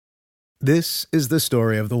This is the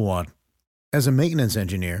story of the one. As a maintenance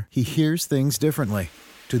engineer, he hears things differently.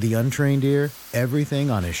 To the untrained ear,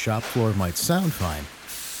 everything on his shop floor might sound fine,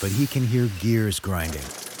 but he can hear gears grinding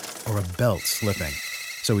or a belt slipping.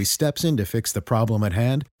 So he steps in to fix the problem at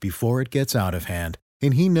hand before it gets out of hand.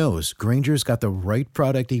 And he knows Grainger's got the right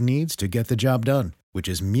product he needs to get the job done, which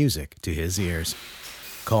is music to his ears.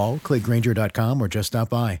 Call, click Grainger.com, or just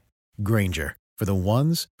stop by. Grainger, for the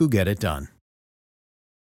ones who get it done.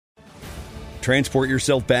 Transport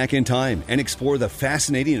yourself back in time and explore the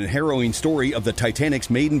fascinating and harrowing story of the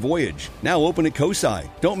Titanic's maiden voyage. Now open at COSI.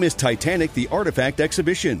 Don't miss Titanic, the Artifact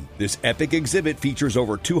Exhibition. This epic exhibit features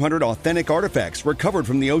over 200 authentic artifacts recovered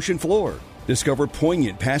from the ocean floor. Discover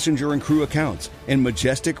poignant passenger and crew accounts and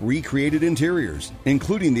majestic recreated interiors,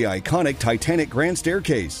 including the iconic Titanic Grand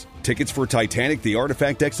Staircase. Tickets for Titanic, the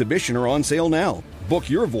Artifact Exhibition are on sale now. Book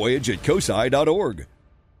your voyage at COSI.org.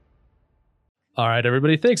 All right,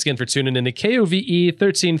 everybody. Thanks again for tuning in to KOVE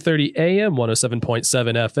 1330 AM, 107.7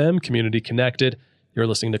 FM, Community Connected. You're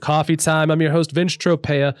listening to Coffee Time. I'm your host, Vince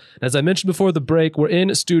Tropea. And as I mentioned before the break, we're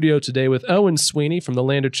in studio today with Owen Sweeney from the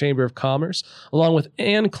Lander Chamber of Commerce, along with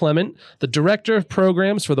Ann Clement, the Director of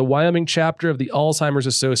Programs for the Wyoming chapter of the Alzheimer's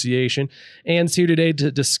Association. Ann's here today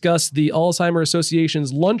to discuss the Alzheimer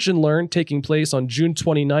Association's Lunch and Learn taking place on June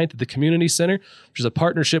 29th at the Community Center, which is a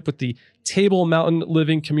partnership with the Table Mountain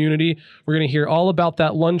Living community. We're going to hear all about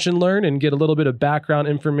that Lunch and Learn and get a little bit of background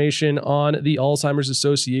information on the Alzheimer's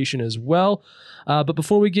Association as well. But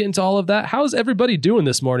before we get into all of that, how's everybody doing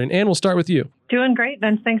this morning? Ann, we'll start with you. Doing great,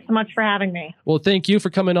 Vince. Thanks so much for having me. Well, thank you for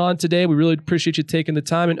coming on today. We really appreciate you taking the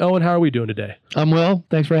time. And Owen, how are we doing today? I'm well.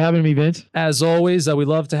 Thanks for having me, Vince. As always, we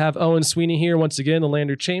love to have Owen Sweeney here once again, the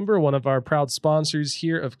Lander Chamber, one of our proud sponsors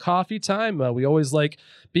here of Coffee Time. We always like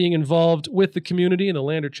being involved with the community, and the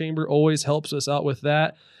Lander Chamber always helps us out with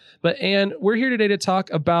that. But Ann, we're here today to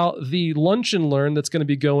talk about the Lunch and Learn that's going to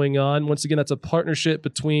be going on. Once again, that's a partnership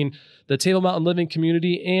between the Table Mountain Living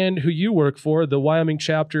community and who you work for, the Wyoming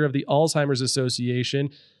chapter of the Alzheimer's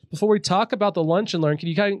Association. Before we talk about the Lunch and Learn, can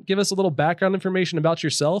you kind of give us a little background information about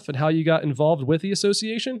yourself and how you got involved with the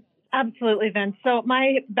association? Absolutely, Vince. So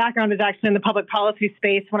my background is actually in the public policy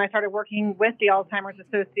space. When I started working with the Alzheimer's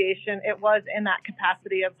Association, it was in that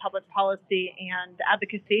capacity of public policy and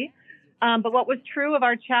advocacy. But what was true of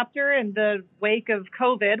our chapter in the wake of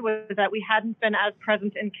COVID was that we hadn't been as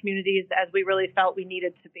present in communities as we really felt we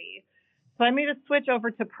needed to be. So I made a switch over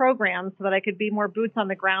to programs so that I could be more boots on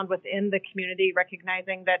the ground within the community,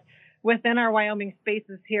 recognizing that within our Wyoming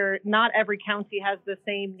spaces here, not every county has the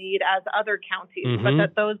same need as other counties, but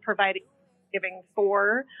that those providing giving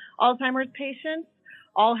for Alzheimer's patients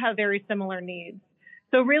all have very similar needs.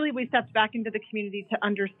 So really, we stepped back into the community to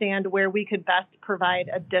understand where we could best provide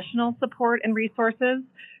additional support and resources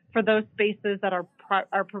for those spaces that are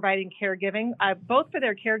providing caregiving, both for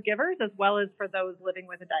their caregivers as well as for those living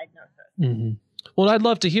with a diagnosis. Well, I'd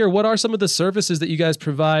love to hear, what are some of the services that you guys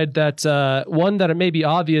provide that, one, that it may be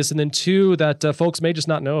obvious, and then two, that folks may just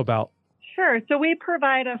not know about? Sure. So we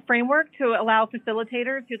provide a framework to allow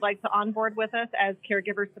facilitators who'd like to onboard with us as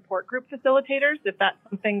caregiver support group facilitators, if that's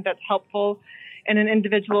something that's helpful in an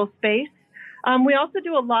individual space. We also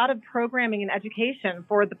do a lot of programming and education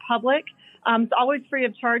for the public. It's always free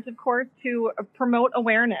of charge, of course, to promote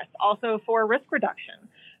awareness, also for risk reduction,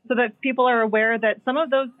 so that people are aware that some of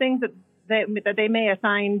those things that they may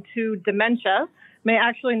assign to dementia may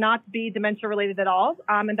actually not be dementia related at all,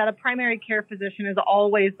 and that a primary care physician is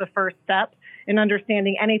always the first step in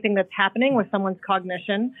understanding anything that's happening with someone's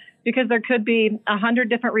cognition, because there could be 100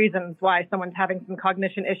 different reasons why someone's having some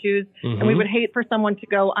cognition issues. And we would hate for someone to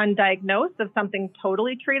go undiagnosed of something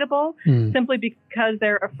totally treatable simply because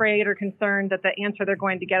they're afraid or concerned that the answer they're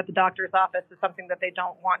going to get at the doctor's office is something that they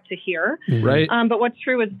don't want to hear. Right. But what's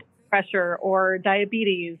true is pressure or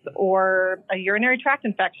diabetes or a urinary tract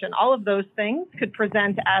infection, all of those things could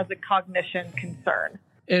present as a cognition concern.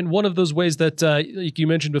 And one of those ways that you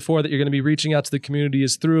mentioned before that you're going to be reaching out to the community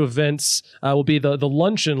is through events, will be the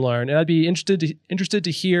Lunch and Learn. And I'd be interested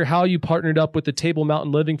to hear how you partnered up with the Table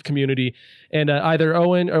Mountain Living community. And either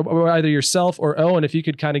Owen or either yourself or Owen, if you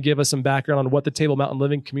could kind of give us some background on what the Table Mountain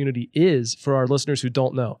Living community is for our listeners who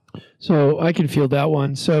don't know. So I can field that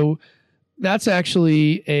one. So that's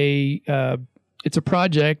actually it's a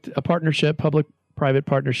project, a partnership, public-private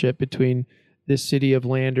partnership between this city of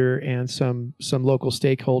Lander and some local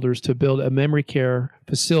stakeholders to build a memory care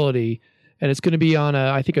facility. And it's going to be on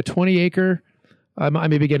I think a 20-acre, I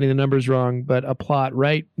may be getting the numbers wrong, but a plot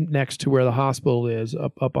right next to where the hospital is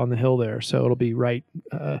up on the hill there. So it'll be right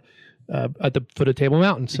at the foot of Table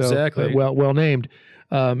Mountain. So exactly. Well named.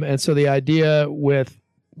 And so the idea with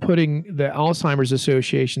putting the Alzheimer's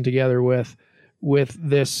Association together with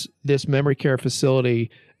this memory care facility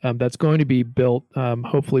that's going to be built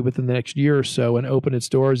hopefully within the next year or so and open its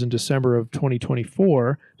doors in December of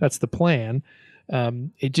 2024. That's the plan.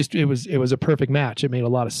 It was a perfect match. It made a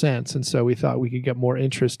lot of sense, and so we thought we could get more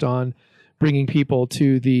interest on bringing people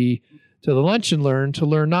to the Lunch and Learn to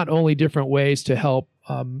learn not only different ways to help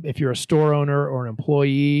if you're a store owner or an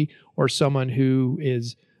employee or someone who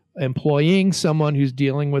is employing someone who's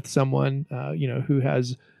dealing with someone who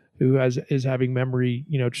is having memory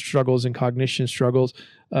struggles and cognition struggles,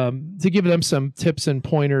 to give them some tips and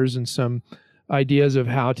pointers and some ideas of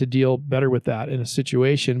how to deal better with that in a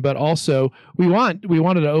situation. But also we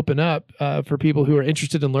wanted to open up for people who are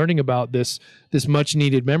interested in learning about this much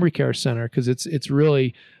needed memory care center, because it's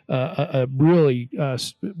really we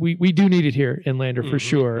do need it here in Lander for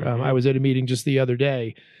sure. I was at a meeting just the other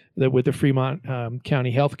day with the Fremont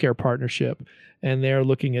County Healthcare Partnership, and they're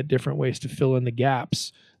looking at different ways to fill in the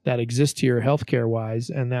gaps that exist here healthcare wise,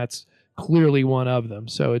 and that's clearly one of them.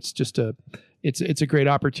 So it's just it's a great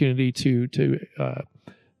opportunity to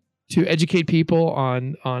educate people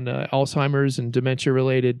on Alzheimer's and dementia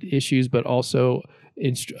related issues, but also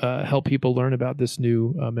help people learn about this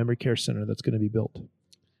new memory care center that's going to be built.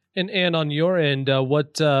 And on your end,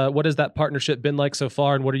 what has that partnership been like so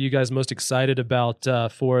far, and what are you guys most excited about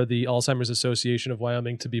for the Alzheimer's Association of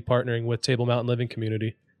Wyoming to be partnering with Table Mountain Living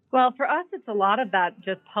Community? Well, for us, it's a lot of that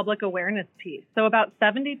just public awareness piece. So about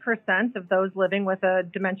 70% of those living with a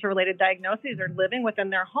dementia-related diagnosis are living within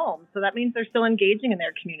their home. So that means they're still engaging in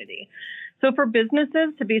their community. So for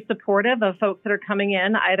businesses to be supportive of folks that are coming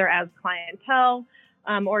in, either as clientele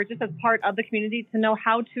or just as part of the community, to know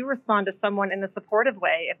how to respond to someone in a supportive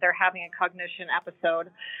way if they're having a cognition episode.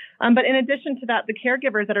 But in addition to that, the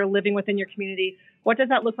caregivers that are living within your community, what does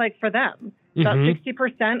that look like for them? About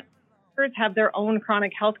 60% have their own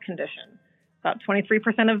chronic health condition. About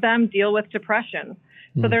 23% of them deal with depression.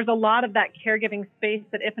 So there's a lot of that caregiving space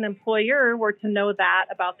that if an employer were to know that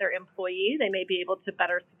about their employee, they may be able to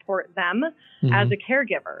better support them as a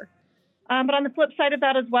caregiver. But on the flip side of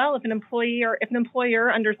that as well, if an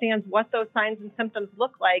employer understands what those signs and symptoms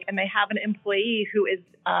look like, and they have an employee who is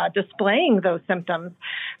displaying those symptoms,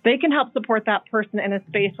 they can help support that person in a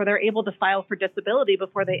space where they're able to file for disability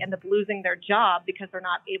before they end up losing their job because they're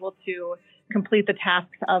not able to complete the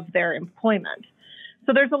tasks of their employment.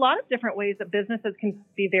 So there's a lot of different ways that businesses can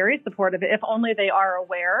be very supportive if only they are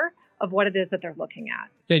aware of what it is that they're looking at.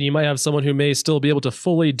 Yeah, and you might have someone who may still be able to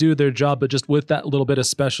fully do their job, but just with that little bit of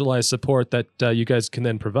specialized support that you guys can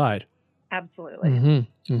then provide. Absolutely.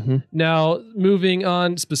 Now, moving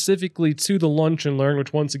on specifically to the Lunch and Learn,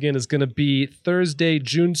 which once again is going to be Thursday,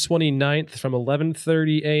 June 29th from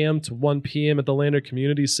 11:30 a.m. to 1 p.m. at the Lander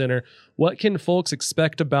Community Center. What can folks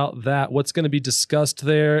expect about that? What's going to be discussed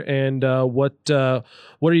there, and what are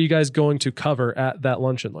you guys going to cover at that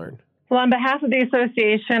Lunch and Learn? Well, on behalf of the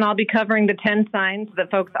association, I'll be covering the 10 signs so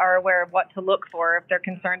that folks are aware of what to look for if they're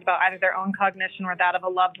concerned about either their own cognition or that of a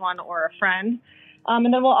loved one or a friend.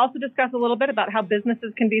 And then we'll also discuss a little bit about how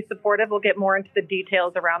businesses can be supportive. We'll get more into the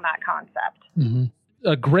details around that concept.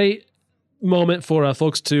 A great moment for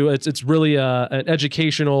folks to, it's really an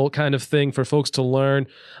educational kind of thing for folks to learn.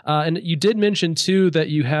 And you did mention too that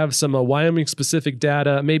you have some Wyoming specific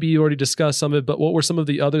data. Maybe you already discussed some of it, but what were some of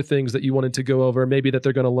the other things that you wanted to go over, maybe that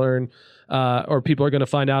they're going to learn or people are going to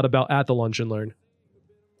find out about at the Lunch and Learn?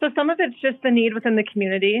 So some of it's just the need within the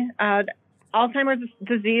community. Alzheimer's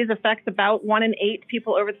disease affects about 1 in 8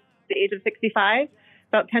 people over the age of 65.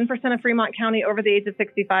 About 10% of Fremont County over the age of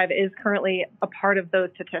 65 is currently a part of those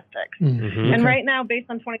statistics. And right now, based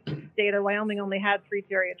on 2020 data, Wyoming only had 3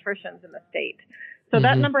 geriatricians in the state. So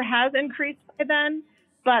that number has increased by then.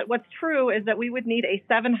 But what's true is that we would need a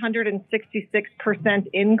 766%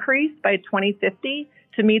 increase by 2050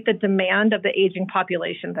 to meet the demand of the aging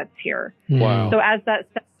population that's here. Wow. So as that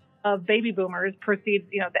of baby boomers proceeds,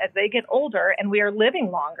 as they get older and we are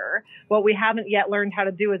living longer, what we haven't yet learned how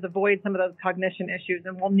to do is avoid some of those cognition issues.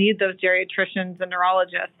 And we'll need those geriatricians and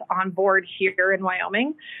neurologists on board here in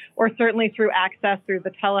Wyoming, or certainly through access through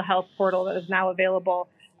the telehealth portal that is now available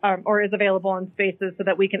or is available in spaces so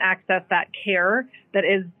that we can access that care that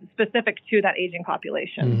is specific to that aging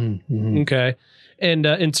population. Okay. And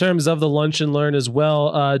in terms of the Lunch and Learn as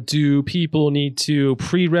well, do people need to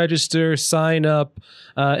pre-register, sign up?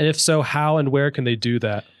 And if so, how and where can they do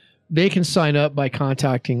that? They can sign up by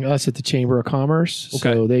contacting us at the Chamber of Commerce.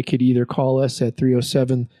 Okay. So they could either call us at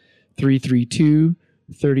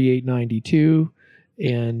 307-332-3892,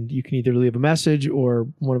 and you can either leave a message or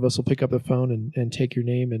one of us will pick up the phone and take your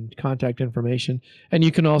name and contact information. And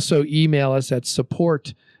you can also email us at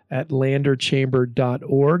support at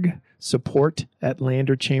landerchamber.org,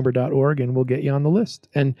 support@landerchamber.org, and we'll get you on the list.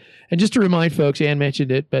 And just to remind folks, Ann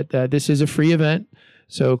mentioned it, but this is a free event.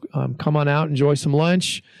 So come on out, enjoy some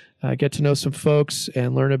lunch, get to know some folks,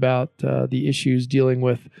 and learn about the issues dealing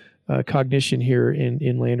with cognition here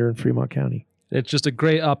in Lander and Fremont County. It's just a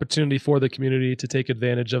great opportunity for the community to take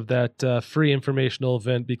advantage of that free informational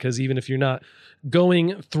event, because even if you're not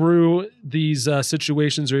going through these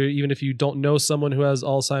situations, or even if you don't know someone who has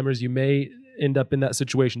Alzheimer's, you may end up in that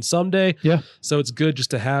situation someday. Yeah. So it's good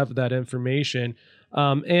just to have that information.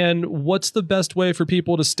 And what's the best way for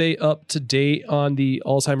people to stay up to date on the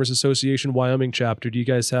Alzheimer's Association Wyoming chapter? Do you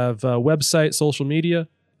guys have a website, social media?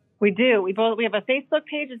 We do. We have a Facebook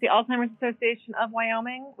page. It's the Alzheimer's Association of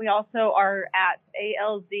Wyoming. We also are at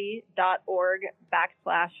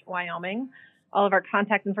alz.org/Wyoming. All of our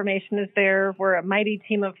contact information is there. We're a mighty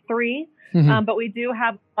team of 3, but we do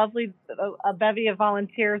have a bevy of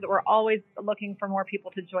volunteers that we're always looking for more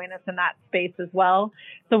people to join us in that space as well.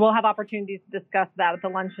 So we'll have opportunities to discuss that at the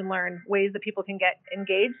Lunch and Learn, ways that people can get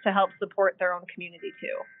engaged to help support their own community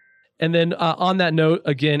too. And then on that note,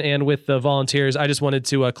 again, and with the volunteers, I just wanted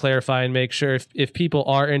to clarify and make sure if people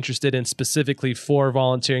are interested in specifically for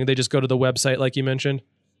volunteering, they just go to the website like you mentioned?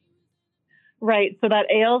 Right. So that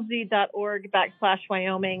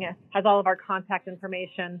alz.org/Wyoming has all of our contact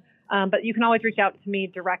information. But you can always reach out to me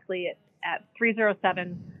directly at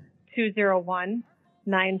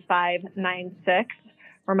 307-201-9596,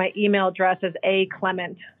 or my email address is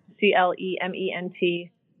aclement, CLEMENT,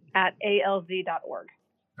 @alz.org.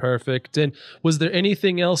 Perfect. And was there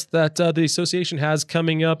anything else that the association has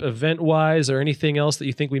coming up event-wise, or anything else that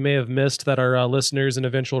you think we may have missed that our listeners and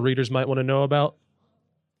eventual readers might want to know about?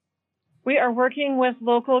 We are working with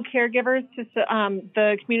local caregivers to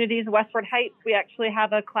the communities of Westward Heights. We actually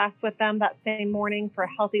have a class with them that same morning for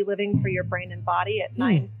healthy living for your brain and body at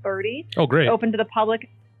 9:30. Oh, great. Open to the public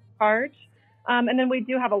charge. And then we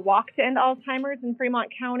do have a walk to end Alzheimer's in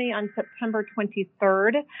Fremont County on September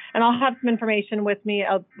 23rd. And I'll have some information with me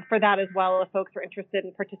for that as well if folks are interested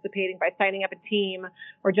in participating by signing up a team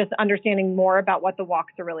or just understanding more about what the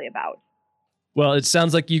walks are really about. Well, it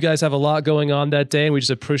sounds like you guys have a lot going on that day, and we just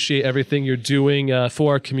appreciate everything you're doing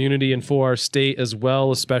for our community and for our state as well,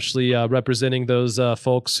 especially representing those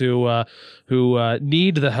folks who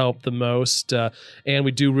need the help the most. And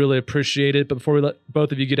we do really appreciate it. But before we let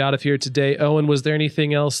both of you get out of here today, Owen, was there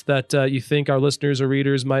anything else that you think our listeners or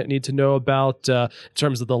readers might need to know about in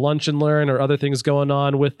terms of the Lunch and Learn or other things going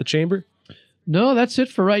on with the Chamber? No, that's it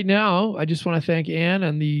for right now. I just want to thank Ann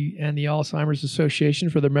and the Alzheimer's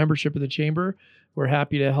Association for their membership of the Chamber. We're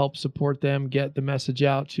happy to help support them, get the message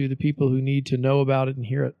out to the people who need to know about it and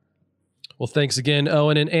hear it. Well, thanks again,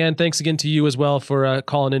 Owen. And Ann, thanks again to you as well for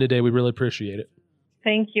calling in today. We really appreciate it.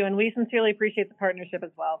 Thank you. And we sincerely appreciate the partnership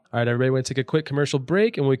as well. All right, everybody, we're going to take a quick commercial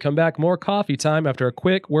break. And when we come back, more coffee time after a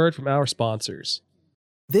quick word from our sponsors.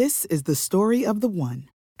 This is the story of the one.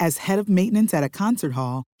 As head of maintenance at a concert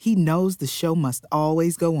hall, he knows the show must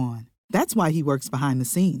always go on. That's why he works behind the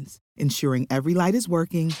scenes, ensuring every light is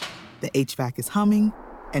working, the HVAC is humming,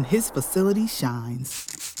 and his facility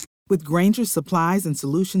shines. With Grainger's supplies and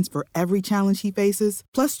solutions for every challenge he faces,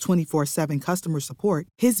 plus 24/7 customer support,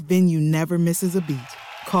 his venue never misses a beat.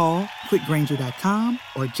 Call quickgrainger.com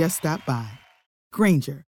or just stop by.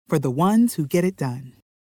 Grainger, for the ones who get it done.